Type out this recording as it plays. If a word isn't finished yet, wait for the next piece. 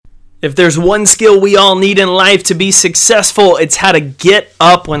If there's one skill we all need in life to be successful, it's how to get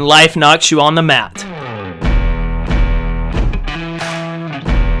up when life knocks you on the mat.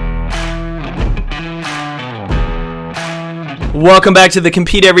 Welcome back to the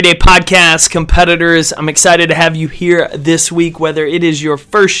Compete Everyday podcast, competitors. I'm excited to have you here this week, whether it is your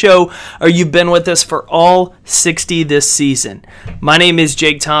first show or you've been with us for all 60 this season. My name is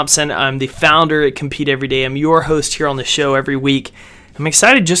Jake Thompson. I'm the founder at Compete Everyday. I'm your host here on the show every week. I'm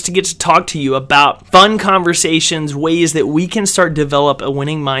excited just to get to talk to you about fun conversations, ways that we can start to develop a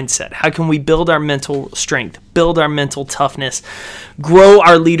winning mindset. How can we build our mental strength, build our mental toughness, grow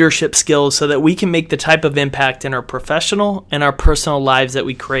our leadership skills so that we can make the type of impact in our professional and our personal lives that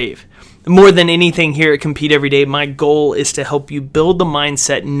we crave. More than anything here at Compete Everyday, my goal is to help you build the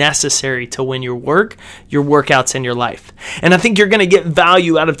mindset necessary to win your work, your workouts, and your life. And I think you're going to get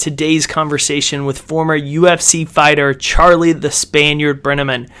value out of today's conversation with former UFC fighter Charlie the Spaniard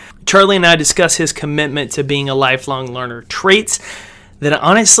Brenneman. Charlie and I discuss his commitment to being a lifelong learner, traits that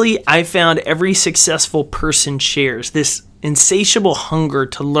honestly I found every successful person shares. This insatiable hunger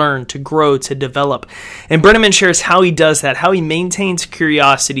to learn, to grow, to develop. And Brenneman shares how he does that, how he maintains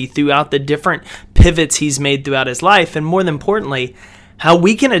curiosity throughout the different pivots he's made throughout his life, and more than importantly, how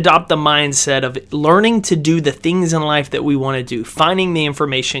we can adopt the mindset of learning to do the things in life that we want to do, finding the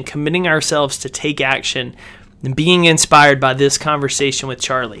information, committing ourselves to take action, and being inspired by this conversation with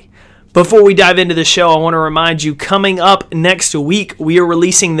Charlie. Before we dive into the show, I want to remind you, coming up next week, we are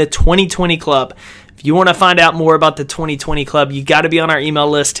releasing the 2020 Club. If you want to find out more about the 2020 Club, you got to be on our email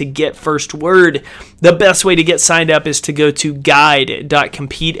list to get first word. The best way to get signed up is to go to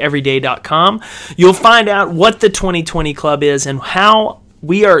guide.competeeveryday.com. You'll find out what the 2020 Club is and how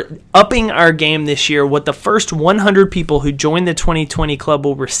we are upping our game this year, what the first 100 people who join the 2020 Club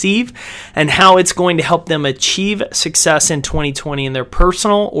will receive, and how it's going to help them achieve success in 2020 in their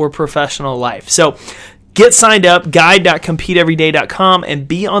personal or professional life. So get signed up, guide.competeeveryday.com, and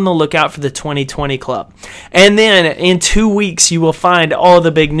be on the lookout for the 2020 Club. And then in 2 weeks, you will find all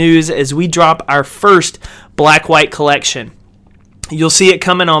the big news as we drop our first black-white collection. You'll see it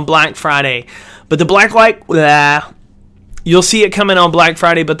coming on Black Friday, but the black-white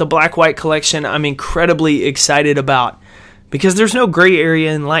collection I'm incredibly excited about because there's no gray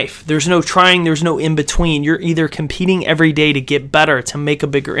area in life. There's no trying, there's no in-between. You're either competing every day to get better, to make a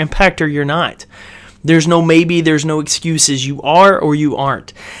bigger impact, or you're not. There's no maybe, there's no excuses. You are or you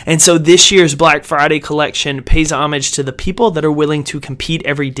aren't. And so this year's Black Friday collection pays homage to the people that are willing to compete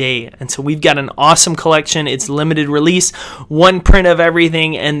every day. And so we've got an awesome collection. It's limited release, one print of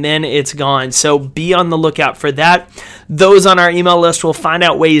everything, and then it's gone. So be on the lookout for that. Those on our email list will find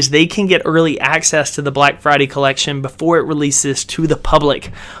out ways they can get early access to the Black Friday collection before it releases to the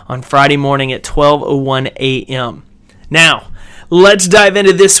public on Friday morning at 12:01 a.m. Now, let's dive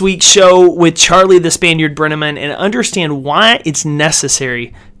into this week's show with Charlie the Spaniard Brenneman and understand why it's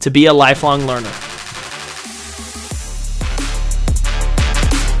necessary to be a lifelong learner.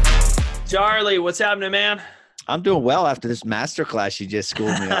 Charlie, what's happening, man? I'm doing well after this masterclass you just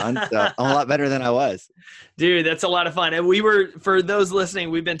schooled me on. So I'm a lot better than I was. Dude, that's a lot of fun. And for those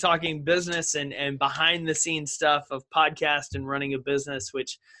listening, we've been talking business and behind the scenes stuff of podcast and running a business,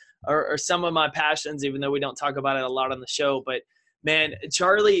 which are some of my passions, even though we don't talk about it a lot on the show. But man,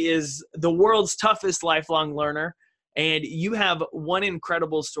 Charlie is the world's toughest lifelong learner, and you have one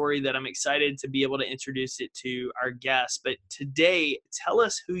incredible story that I'm excited to be able to introduce it to our guests. But today, tell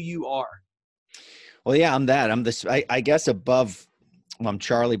us who you are. Well, yeah, I'm that. I guess above, I'm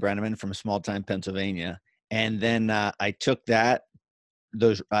Charlie Brenneman from small town Pennsylvania. And then I took that,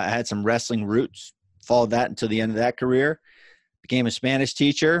 I had some wrestling roots, followed that until the end of that career, became a Spanish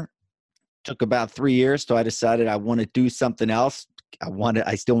teacher. Took about 3 years, so I decided I want to do something else.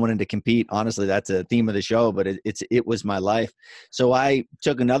 I still wanted to compete. Honestly, that's a theme of the show, but it was my life. So I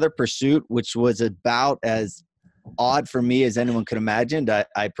took another pursuit, which was about as odd for me as anyone could imagine.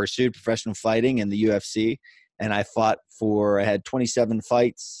 I pursued professional fighting in the UFC, and I had 27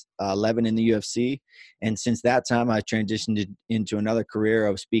 fights, 11 in the UFC. And since that time, I transitioned into another career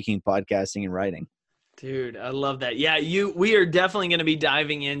of speaking, podcasting, and writing. Dude, I love that. Yeah, we are definitely going to be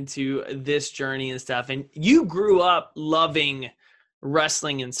diving into this journey and stuff. And you grew up loving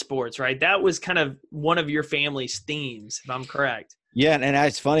wrestling and sports, right? That was kind of one of your family's themes, if I'm correct. Yeah, and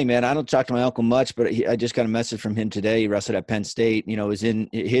it's funny, man. I don't talk to my uncle much, but I just got a message from him today. He wrestled at Penn State. You know, it was in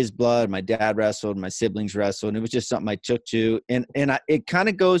his blood. My dad wrestled. My siblings wrestled. And it was just something I took to. And it kind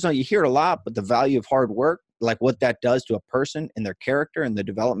of goes on. You hear it a lot, but the value of hard work, like what that does to a person and their character and the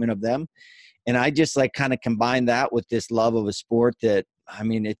development of them. And I just kind of combine that with this love of a sport that I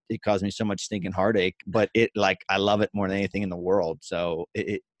mean, it caused me so much stinking heartache, but I love it more than anything in the world. So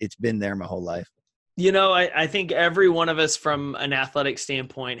it's been there my whole life. I think every one of us from an athletic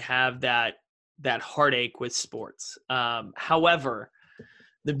standpoint have that heartache with sports. However,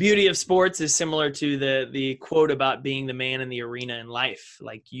 the beauty of sports is similar to the quote about being the man in the arena in life.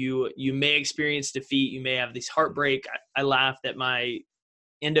 Like you may experience defeat, you may have this heartbreak. I laugh that my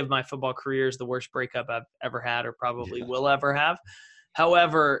end of my football career is the worst breakup I've ever had or probably will ever have.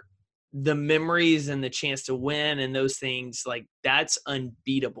 However, the memories and the chance to win and those things, like that's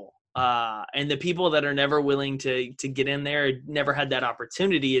unbeatable. And the people that are never willing to get in there, never had that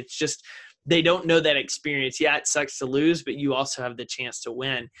opportunity. It's just, they don't know that experience. Yeah, it sucks to lose, but you also have the chance to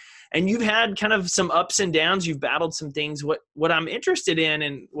win. And you've had kind of some ups and downs. You've battled some things. What I'm interested in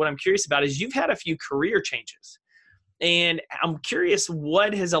and what I'm curious about is you've had a few career changes. And I'm curious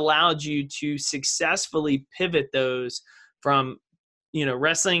what has allowed you to successfully pivot those from,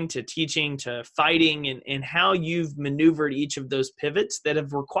 wrestling to teaching to fighting, and how you've maneuvered each of those pivots that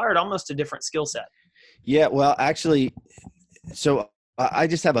have required almost a different skill set. Yeah, well, actually, so I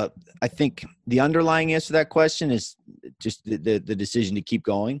just have I think the underlying answer to that question is just the decision to keep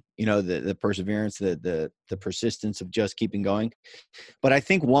going, the perseverance, the persistence of just keeping going. But I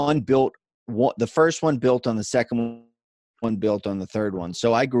think the first one built on the second one built on the third one.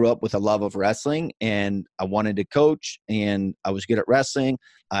 So I grew up with a love of wrestling, and I wanted to coach, and I was good at wrestling.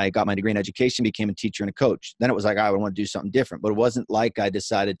 I got my degree in education, became a teacher and a coach. Then it was like, I want to do something different, but it wasn't like I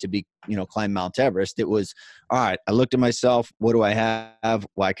decided to climb Mount Everest. It was, all right, I looked at myself. What do I have?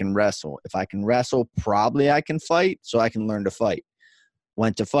 Well, I can wrestle. If I can wrestle, probably I can fight. So I can learn to fight.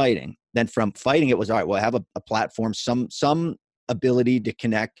 Went to fighting. Then from fighting, it was, all right, well, I have a platform, some ability to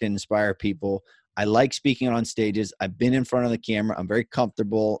connect and inspire people. I like speaking on stages. I've been in front of the camera. I'm very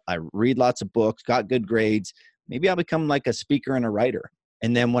comfortable. I read lots of books, got good grades. Maybe I'll become like a speaker and a writer.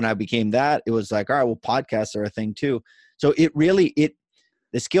 And then when I became that, it was like, all right, well, podcasts are a thing too. So the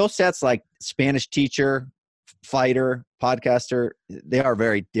skill sets like Spanish teacher, fighter, podcaster, they are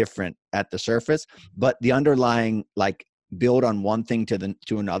very different at the surface, but the underlying build on one thing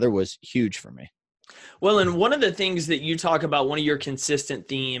to another was huge for me. Well, and one of the things that you talk about, one of your consistent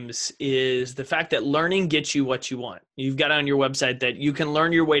themes is the fact that learning gets you what you want. You've got on your website that you can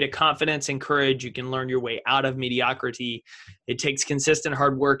learn your way to confidence and courage. You can learn your way out of mediocrity. It takes consistent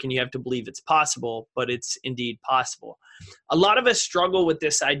hard work, and you have to believe it's possible, but it's indeed possible. A lot of us struggle with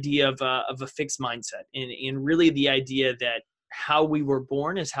this idea of a fixed mindset, and really the idea that how we were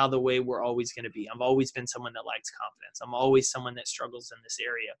born is how the way we're always going to be. I've always been someone that likes confidence. I'm always someone that struggles in this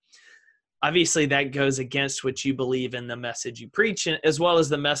area. Obviously, that goes against what you believe in the message you preach, as well as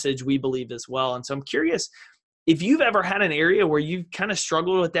the message we believe as well. And so I'm curious if you've ever had an area where you've kind of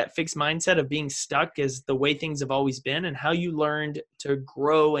struggled with that fixed mindset of being stuck as the way things have always been, and how you learned to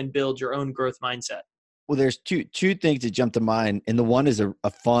grow and build your own growth mindset. Well, there's two things that jump to mind. And the one is a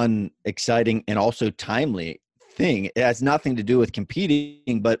fun, exciting, and also timely thing. It has nothing to do with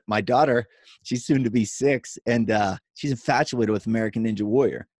competing, but my daughter, she's soon to be 6, and she's infatuated with American Ninja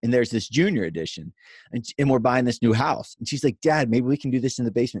Warrior. And there's this junior edition, and we're buying this new house. And she's like, Dad, maybe we can do this in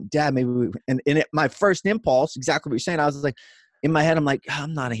the basement. Dad, maybe we. And my first impulse, exactly what you're saying, I was like, in my head, I'm like,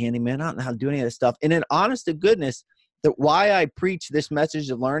 I'm not a handyman. I don't know how to do any of this stuff. And then, honest to goodness, that why I preach this message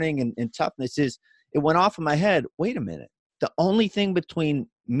of learning and toughness is it went off in my head. Wait a minute. The only thing between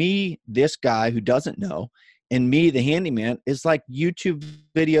me, this guy who doesn't know, and me, the handyman, is like YouTube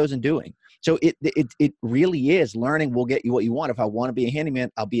videos and doing. So it really is learning will get you what you want. If I want to be a handyman,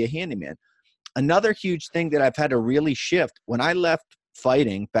 I'll be a handyman. Another huge thing that I've had to really shift, when I left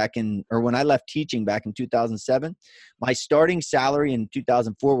when I left teaching back in 2007, my starting salary in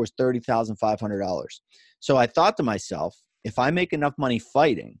 2004 was $30,500. So I thought to myself, if I make enough money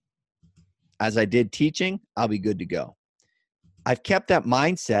fighting as I did teaching, I'll be good to go. I've kept that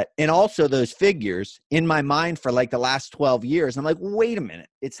mindset and also those figures in my mind for like the last 12 years. I'm like, wait a minute.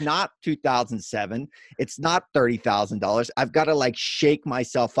 It's not 2007. It's not $30,000. I've got to like shake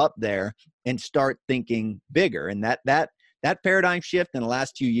myself up there and start thinking bigger. And that paradigm shift in the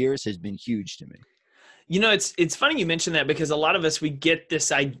last 2 years has been huge to me. It's funny you mentioned that, because a lot of us, we get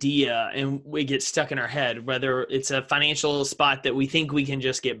this idea and we get stuck in our head, whether it's a financial spot that we think we can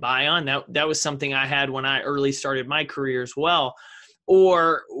just get by on. That was something I had when I early started my career as well,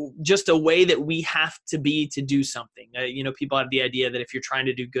 or just a way that we have to be to do something. People have the idea that if you're trying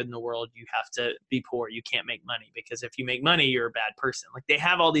to do good in the world, you have to be poor. You can't make money, because if you make money, you're a bad person. Like, they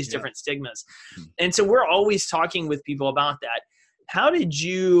have all these different stigmas. And so we're always talking with people about that. How did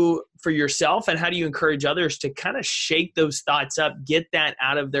you, for yourself, and how do you encourage others to kind of shake those thoughts up, get that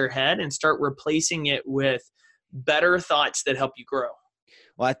out of their head, and start replacing it with better thoughts that help you grow?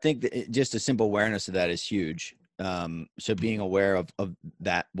 Well, I think that just a simple awareness of that is huge. So being aware of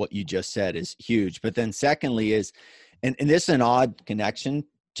that, what you just said, is huge. But then secondly is, and this is an odd connection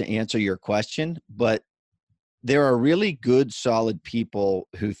to answer your question, but there are really good, solid people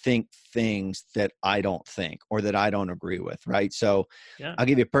who think things that I don't think or that I don't agree with, right? So Yeah. I'll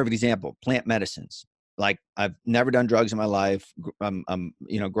give you a perfect example. Plant medicines. Like, I've never done drugs in my life. I'm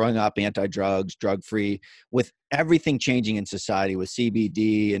growing up anti-drugs, drug-free, with everything changing in society with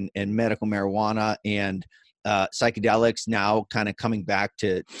CBD and medical marijuana and psychedelics now kind of coming back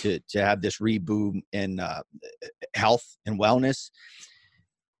to have this reboot in health and wellness.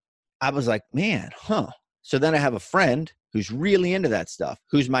 I was like, man, So then I have a friend who's really into that stuff,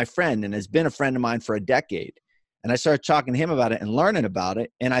 who's my friend and has been a friend of mine for a decade. And I started talking to him about it and learning about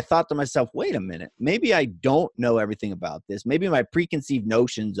it. And I thought to myself, wait a minute, maybe I don't know everything about this. Maybe my preconceived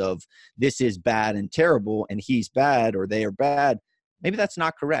notions of this is bad and terrible and he's bad or they are bad, maybe that's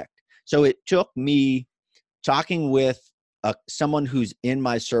not correct. So it took me talking with someone who's in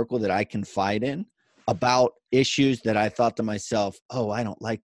my circle that I confide in about issues that I thought to myself, oh, I don't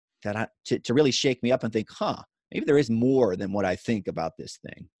like that, to really shake me up and think, maybe there is more than what I think about this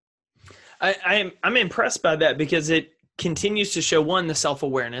thing. I'm impressed by that because it continues to show, one, the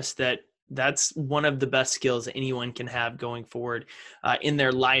self-awareness that's one of the best skills anyone can have going forward in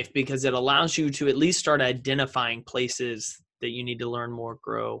their life, because it allows you to at least start identifying places that you need to learn more,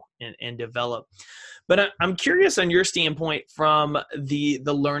 grow, and develop. But I'm curious on your standpoint from the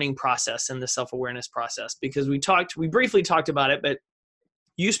learning process and the self-awareness process, because we briefly talked about it, but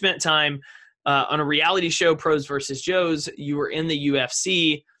you spent time on a reality show, Pros versus Joes. You were in the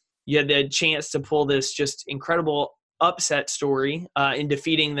UFC. You had the chance to pull this just incredible upset story in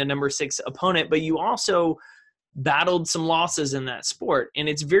defeating the number 6 opponent, but you also battled some losses in that sport. And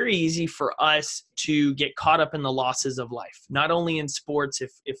it's very easy for us to get caught up in the losses of life, not only in sports.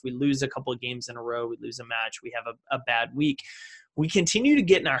 If we lose a couple of games in a row, we lose a match, we have a bad week, we continue to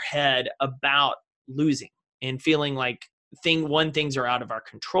get in our head about losing and feeling like things are out of our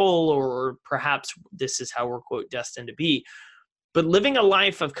control, or perhaps this is how we're, quote, destined to be. But living a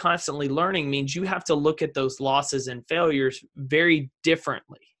life of constantly learning means you have to look at those losses and failures very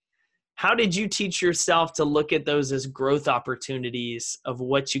differently. How did you teach yourself to look at those as growth opportunities of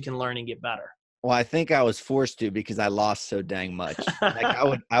what you can learn and get better? Well, I think I was forced to, because I lost so dang much.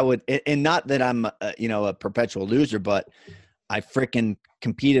 Like I would, and not that I'm a perpetual loser, but I freaking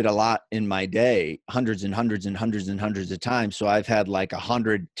competed a lot in my day, hundreds and hundreds and hundreds and hundreds of times. So I've had like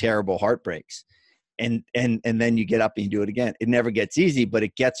 100 terrible heartbreaks. And then you get up and you do it again. It never gets easy, but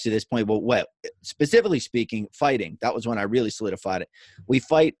it gets to this point. Well, specifically speaking, fighting, that was when I really solidified it. We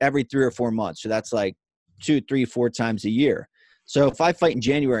fight every 3 or 4 months. So that's like 2, 3, 4 times a year. So if I fight in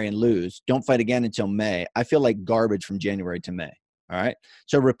January and lose, don't fight again until May, I feel like garbage from January to May. All right.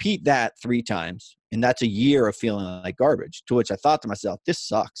 So repeat that 3 times. And that's a year of feeling like garbage, to which I thought to myself, this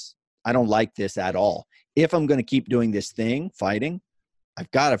sucks. I don't like this at all. If I'm going to keep doing this thing, fighting, I've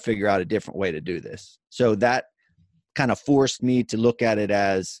got to figure out a different way to do this. So that kind of forced me to look at it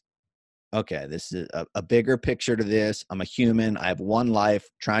as, okay, this is a bigger picture to this. I'm a human. I have one life,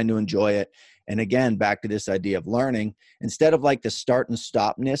 trying to enjoy it. And again, back to this idea of learning, instead of like the start and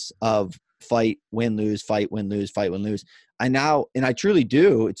stopness of fight, win, lose, fight, win, lose, fight, win, lose. And I truly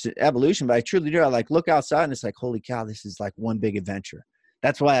do, it's an evolution, but I truly do. I like look outside and it's like, holy cow, this is like one big adventure.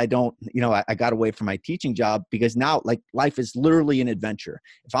 That's why I don't, I got away from my teaching job, because now like life is literally an adventure.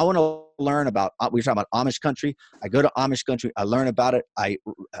 If I want to learn about, we were talking about Amish country, I go to Amish country, I learn about it.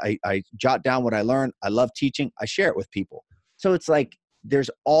 I jot down what I learn. I love teaching. I share it with people. So it's like,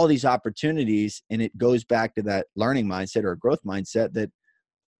 there's all these opportunities, and it goes back to that learning mindset or growth mindset that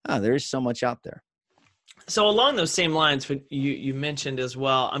there is so much out there. So along those same lines, you mentioned as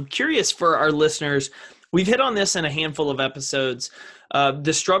well, I'm curious for our listeners, we've hit on this in a handful of episodes,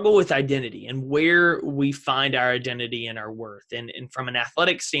 the struggle with identity and where we find our identity and our worth. And from an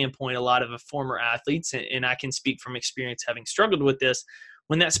athletic standpoint, a lot of former athletes, and I can speak from experience having struggled with this,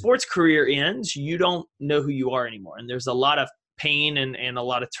 when that sports career ends, you don't know who you are anymore. And there's a lot of pain and a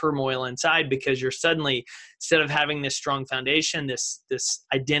lot of turmoil inside, because you're suddenly, instead of having this strong foundation, this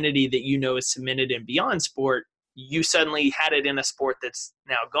identity that is cemented in beyond sport, you suddenly had it in a sport that's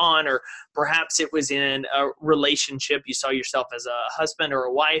now gone, or perhaps it was in a relationship. You saw yourself as a husband or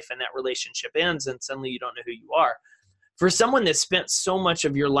a wife, and that relationship ends, and suddenly you don't know who you are. For someone that spent so much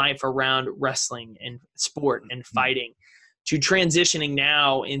of your life around wrestling and sport and fighting, to transitioning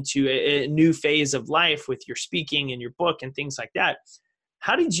now into a new phase of life with your speaking and your book and things like that,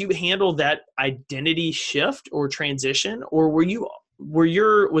 how did you handle that identity shift or transition? Or were you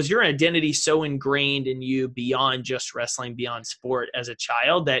was your identity so ingrained in you beyond just wrestling, beyond sport as a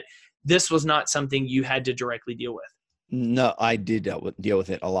child, that this was not something you had to directly deal with? No, I did deal with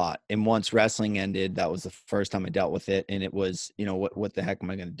it a lot. And once wrestling ended, that was the first time I dealt with it. And it was, what the heck am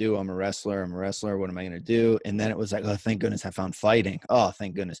I going to do? I'm a wrestler. What am I going to do? And then it was like, oh, thank goodness I found fighting. Oh,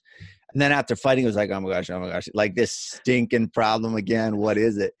 thank goodness. And then after fighting, it was like, oh my gosh, like this stinking problem again. What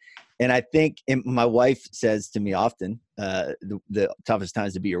is it? And I think my wife says to me often, the toughest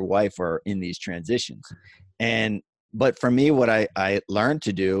times to be your wife are in these transitions. But for me, what I learned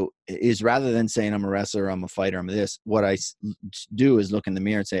to do is, rather than saying I'm a wrestler, I'm a fighter, I'm this, what I do is look in the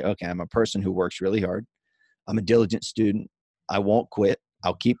mirror and say, okay, I'm a person who works really hard. I'm a diligent student. I won't quit.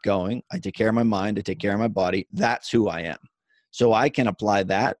 I'll keep going. I take care of my mind. I take care of my body. That's who I am. So I can apply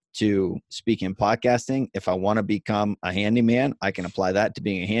that to speaking and podcasting. If I want to become a handyman, I can apply that to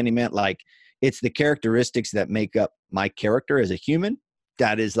being a handyman. Like, it's the characteristics that make up my character as a human.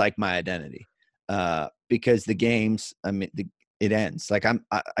 That is like my identity. Because the games, it ends. Like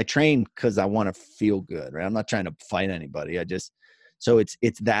I train because I want to feel good, right? I'm not trying to fight anybody. So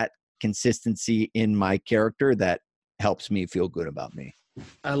it's that consistency in my character that helps me feel good about me.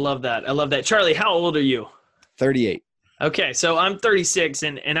 I love that. Charlie, how old are you? 38. Okay, so I'm 36,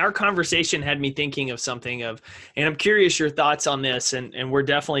 and our conversation had me thinking of something and I'm curious your thoughts on this, and we're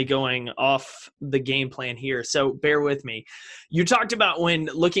definitely going off the game plan here, so bear with me. You talked about, when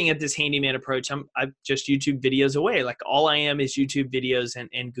looking at this handyman approach, I'm just YouTube videos away. Like, all I am is YouTube videos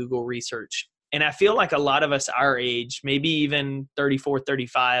and Google research. And I feel like a lot of us our age, maybe even 34,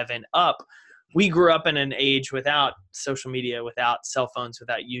 35 and up, we grew up in an age without social media, without cell phones,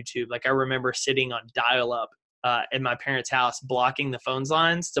 without YouTube. Like, I remember sitting on dial-up in my parents' house, blocking the phone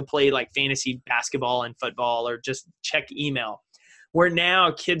lines to play like fantasy basketball and football, or just check email. Where now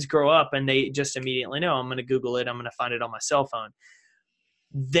kids grow up and they just immediately know, I'm going to Google it, I'm going to find it on my cell phone.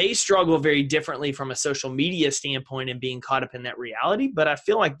 They struggle very differently from a social media standpoint and being caught up in that reality. But I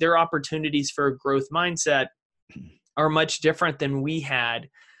feel like their opportunities for a growth mindset are much different than we had,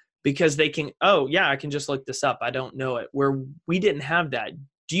 because they can, oh yeah, I can just look this up, I don't know it, where we didn't have that.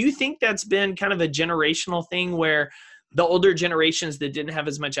 Do you think that's been kind of a generational thing, where the older generations that didn't have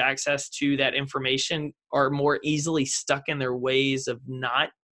as much access to that information are more easily stuck in their ways of not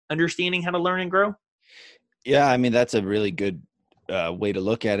understanding how to learn and grow? Yeah, that's a really good way to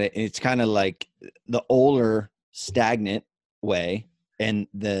look at it. It's kind of like the older stagnant way and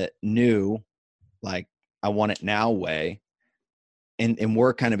the new, like, I want it now way. And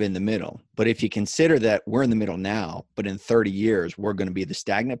we're kind of in the middle. But if you consider that we're in the middle now, but in 30 years, we're going to be the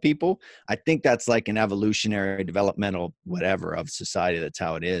stagnant people, I think that's like an evolutionary, developmental, whatever of society. That's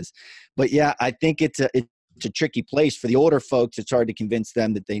how it is. But yeah, I think it's a tricky place for the older folks. It's hard to convince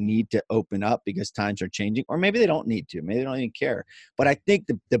them that they need to open up because times are changing, or maybe they don't need to, maybe they don't even care. But I think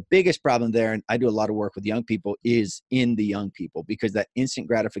the biggest problem there, and I do a lot of work with young people, is in the young people, because that instant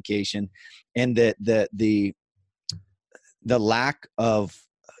gratification and the lack of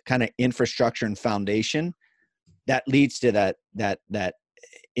kind of infrastructure and foundation that leads to that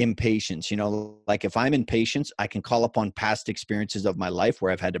impatience. Like, if I'm impatient, I can call upon past experiences of my life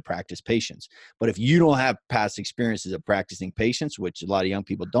where I've had to practice patience. But if you don't have past experiences of practicing patience, which a lot of young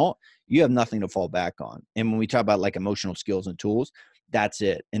people don't, you have nothing to fall back on. And when we talk about like emotional skills and tools, that's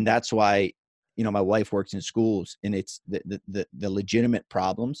it. And that's why, my wife works in schools, and it's the legitimate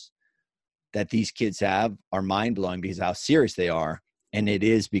problems that these kids have are mind-blowing because of how serious they are. And it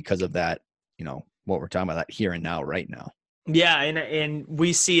is because of that, what we're talking about, that here and now, right now. Yeah, and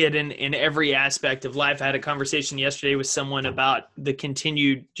we see it in every aspect of life. I had a conversation yesterday with someone about the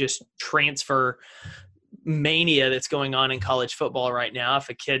continued just transfer mania that's going on in college football right now. If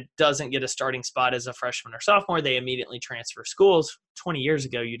a kid doesn't get a starting spot as a freshman or sophomore, they immediately transfer schools. 20 years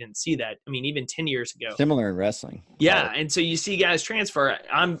ago, you didn't see that. Even 10 years ago. Similar in wrestling. Yeah, and so you see guys transfer.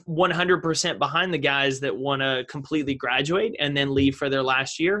 I'm 100% behind the guys that want to completely graduate and then leave for their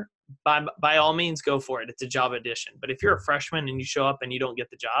last year. By all means, go for it. It's a job addition. But if you're a freshman and you show up and you don't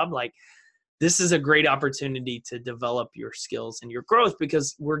get the job, like, this is a great opportunity to develop your skills and your growth,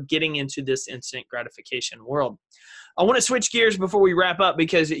 because we're getting into this instant gratification world. I want to switch gears before we wrap up,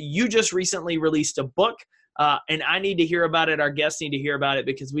 because you just recently released a book, and I need to hear about it. Our guests need to hear about it,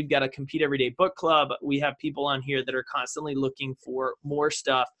 because we've got a Compete Everyday book club. We have people on here that are constantly looking for more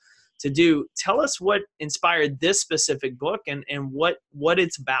stuff to do. Tell us what inspired this specific book and what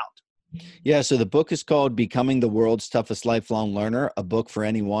it's about. Yeah, so the book is called Becoming the World's Toughest Lifelong Learner, a book for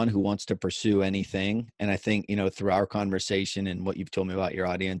anyone who wants to pursue anything. And I think, through our conversation and what you've told me about your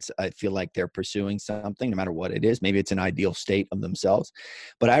audience, I feel like they're pursuing something, no matter what it is. Maybe it's an ideal state of themselves.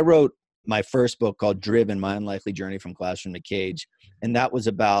 But I wrote my first book called Driven, My Unlikely Journey from Classroom to Cage. And that was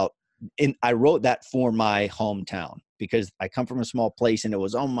about, and I wrote that for my hometown because I come from a small place and it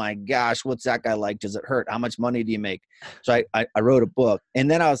was, oh my gosh, what's that guy like? Does it hurt? How much money do you make? So I wrote a book. And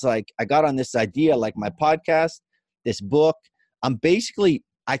then I was like, I got on this idea, like my podcast, this book.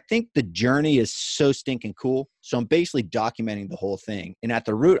 I think the journey is so stinking cool. So I'm basically documenting the whole thing. And at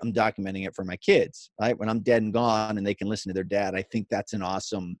the root, I'm documenting it for my kids, right? When I'm dead and gone and they can listen to their dad, I think that's an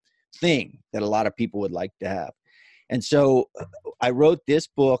awesome thing that a lot of people would like to have. And so I wrote this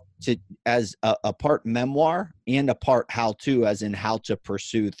book as a part memoir and a part how-to, as in how to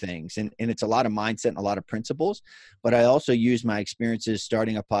pursue things. And it's a lot of mindset and a lot of principles, but I also use my experiences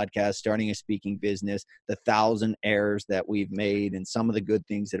starting a podcast, starting a speaking business, the 1,000 errors that we've made and some of the good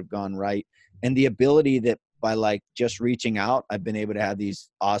things that have gone right. And the ability that by like just reaching out, I've been able to have these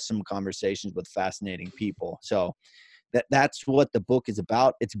awesome conversations with fascinating people. So that's what the book is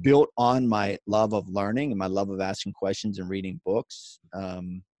about. It's built on my love of learning and my love of asking questions and reading books.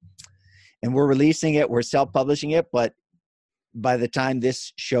 And we're releasing it. We're self-publishing it. But by the time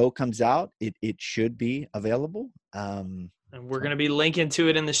this show comes out, it should be available. And we're going to be linking to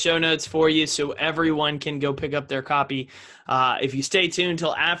it in the show notes for you so everyone can go pick up their copy. If you stay tuned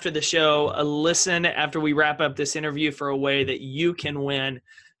till after the show, listen after we wrap up this interview for a way that you can win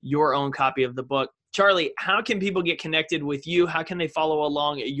your own copy of the book. Charlie, how can people get connected with you? How can they follow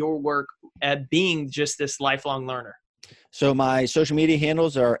along your work at being just this lifelong learner? So my social media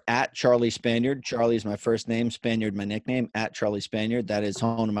handles are at Charlie Spaniard. Charlie is my first name, Spaniard my nickname, at Charlie Spaniard. That is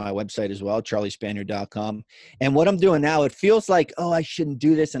home to my website as well, charliespaniard.com. And what I'm doing now, it feels like, oh, I shouldn't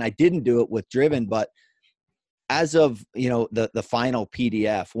do this, and I didn't do it with Driven, but as of, the final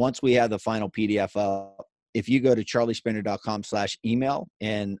PDF, once we have the final PDF up, if you go to charliespaniard.com/email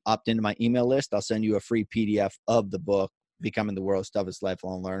and opt into my email list, I'll send you a free PDF of the book, Becoming the World's Toughest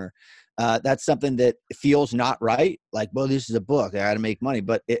Lifelong Learner. That's something that feels not right. Like, well, this is a book. I got to make money.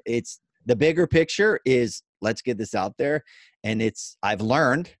 But it's the bigger picture is let's get this out there. And I've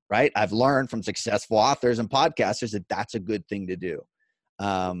learned, right? I've learned from successful authors and podcasters that that's a good thing to do.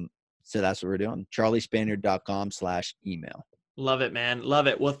 So that's what we're doing. charliespaniard.com/email. Love it, man. Love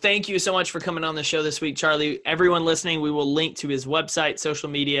it. Well, thank you so much for coming on the show this week, Charlie. Everyone listening, we will link to his website, social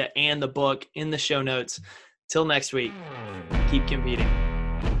media, and the book in the show notes. Till next week, keep competing.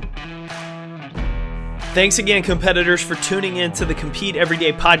 Thanks again, competitors, for tuning in to the Compete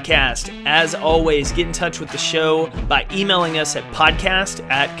Everyday podcast. As always, get in touch with the show by emailing us at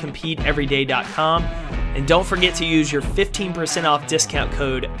podcast@competeeveryday.com. And don't forget to use your 15% off discount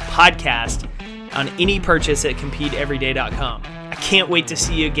code podcast on any purchase at CompeteEveryday.com. I can't wait to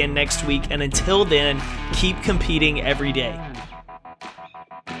see you again next week, and until then, keep competing every day.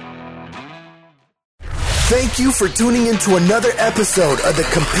 Thank you for tuning into another episode of the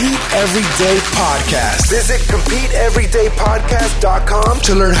Compete Everyday Podcast. Visit CompeteEverydayPodcast.com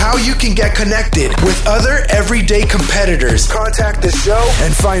to learn how you can get connected with other everyday competitors, contact the show,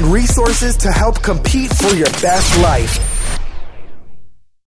 and find resources to help compete for your best life.